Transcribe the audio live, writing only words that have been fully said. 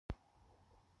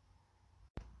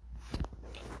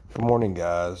Good morning,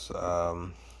 guys.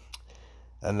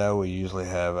 I know we usually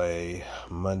have a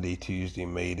Monday, Tuesday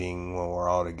meeting when we're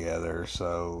all together,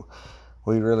 so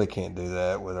we really can't do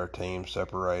that with our team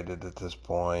separated at this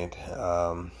point.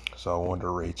 So I wanted to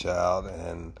reach out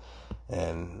and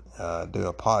do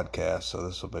a podcast. So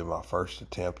this will be my first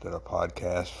attempt at a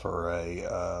podcast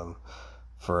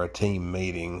for a team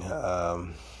meeting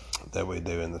that we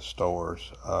do in the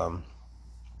stores.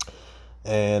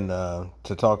 And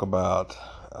to talk about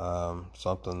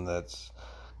something that's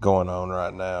going on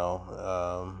right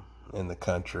now in the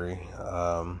country,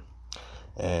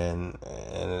 and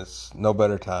it's no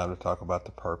better time to talk about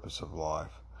the purpose of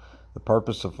life. The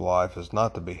purpose of life is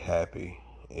not to be happy;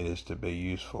 it is to be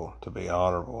useful, to be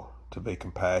honorable, to be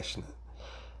compassionate,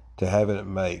 to have it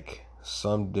make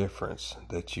some difference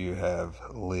that you have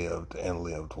lived and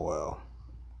lived well.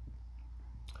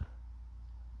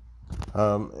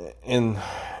 Um, in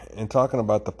in talking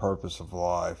about the purpose of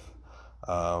life,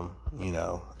 all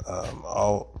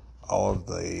of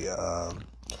the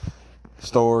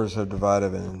stores have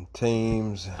divided in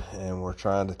teams, and we're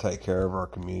trying to take care of our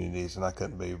communities. And I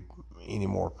couldn't be any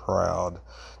more proud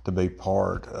to be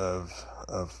part of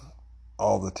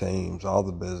all the teams, all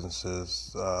the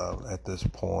businesses at this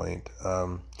point.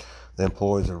 The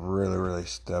employees have really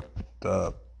stepped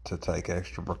up to take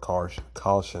extra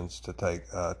precautions to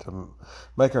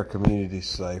make our communities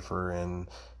safer and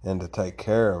to take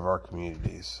care of our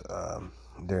communities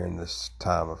during this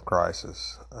time of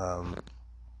crisis.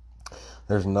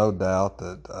 There's no doubt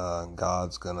that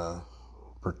God's gonna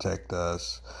protect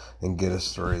us and get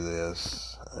us through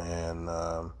this,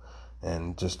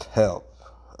 and just help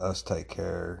us take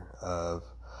care of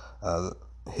uh,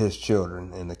 His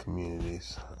children in the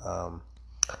communities.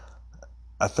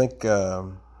 I think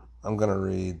I'm going to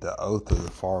read the oath of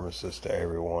the pharmacist to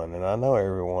everyone. And I know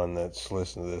everyone that's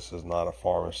listening to this is not a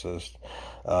pharmacist,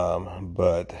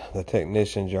 but the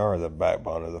technicians are the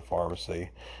backbone of the pharmacy,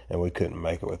 and we couldn't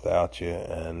make it without you.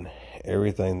 And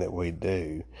everything that we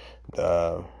do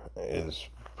is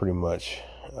pretty much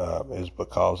is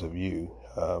because of you,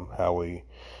 how we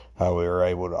are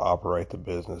able to operate the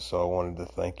business. So I wanted to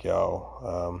thank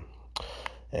y'all.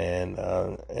 And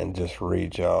just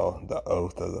read y'all the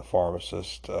oath of the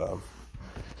pharmacist. All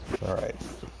right,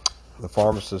 the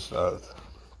pharmacist oath.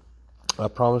 I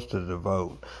promise to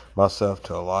devote myself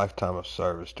to a lifetime of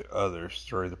service to others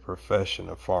through the profession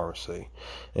of pharmacy.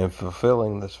 In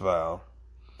fulfilling this vow,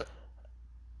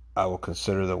 I will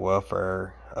consider the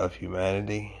welfare of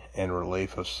humanity and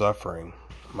relief of suffering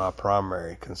my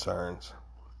primary concerns.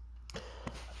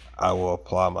 I will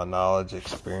apply my knowledge,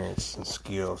 experience, and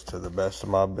skills to the best of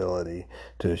my ability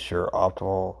to assure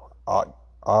optimal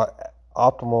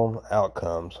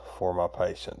outcomes for my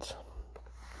patients.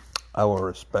 I will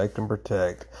respect and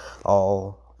protect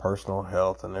all personal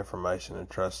health and information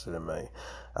entrusted in me.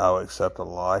 I will accept a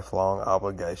lifelong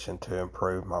obligation to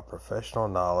improve my professional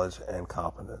knowledge and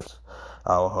competence.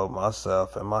 I will hold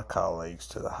myself and my colleagues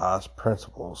to the highest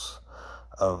principles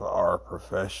of our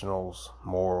professionals'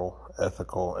 moral,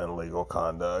 ethical, and legal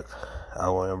conduct. I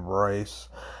will embrace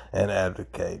and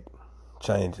advocate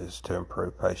changes to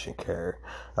improve patient care.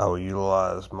 I will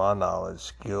utilize my knowledge,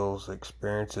 skills,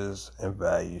 experiences, and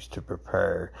values to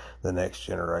prepare the next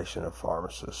generation of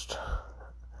pharmacists.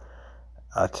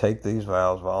 I take these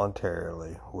vows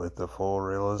voluntarily with the full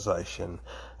realization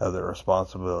of the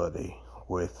responsibility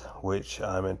with which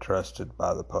I'm entrusted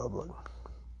by the public.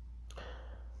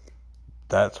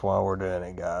 That's why we're doing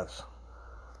it, guys.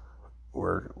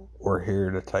 We're we're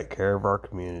here to take care of our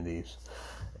communities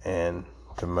and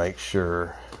to make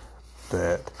sure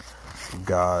that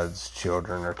God's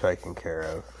children are taken care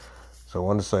of. So I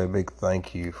want to say a big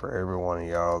thank you for every one of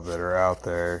y'all that are out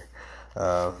there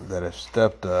that have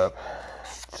stepped up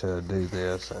to do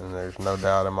this, and there's no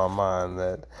doubt in my mind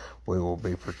that we will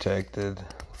be protected.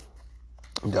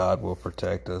 God will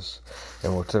protect us,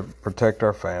 and will protect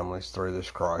our families through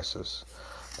this crisis.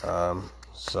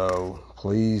 So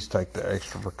please take the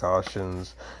extra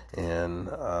precautions in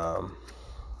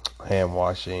hand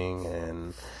washing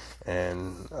and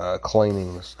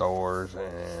cleaning the stores,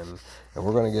 and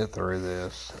we're going to get through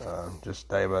this just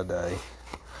day by day.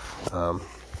 Um,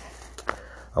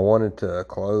 I wanted to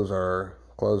close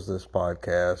this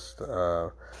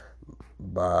podcast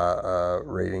by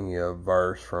reading you a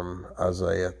verse from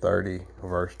Isaiah 30,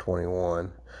 verse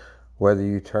 21. Whether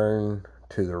you turn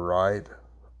to the right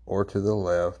or to the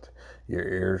left, your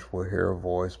ears will hear a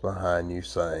voice behind you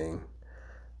saying,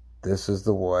 "This is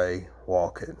the way,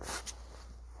 walk it."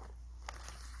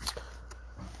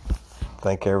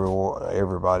 Thank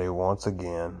everybody once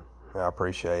again. I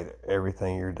appreciate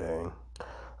everything you're doing.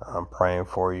 I'm praying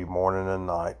for you morning and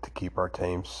night to keep our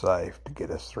team safe to get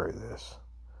us through this.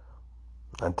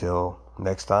 Until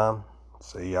next time,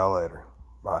 see y'all later.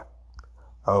 Bye.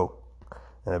 Oh,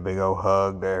 and a big old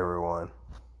hug to everyone.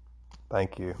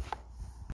 Thank you.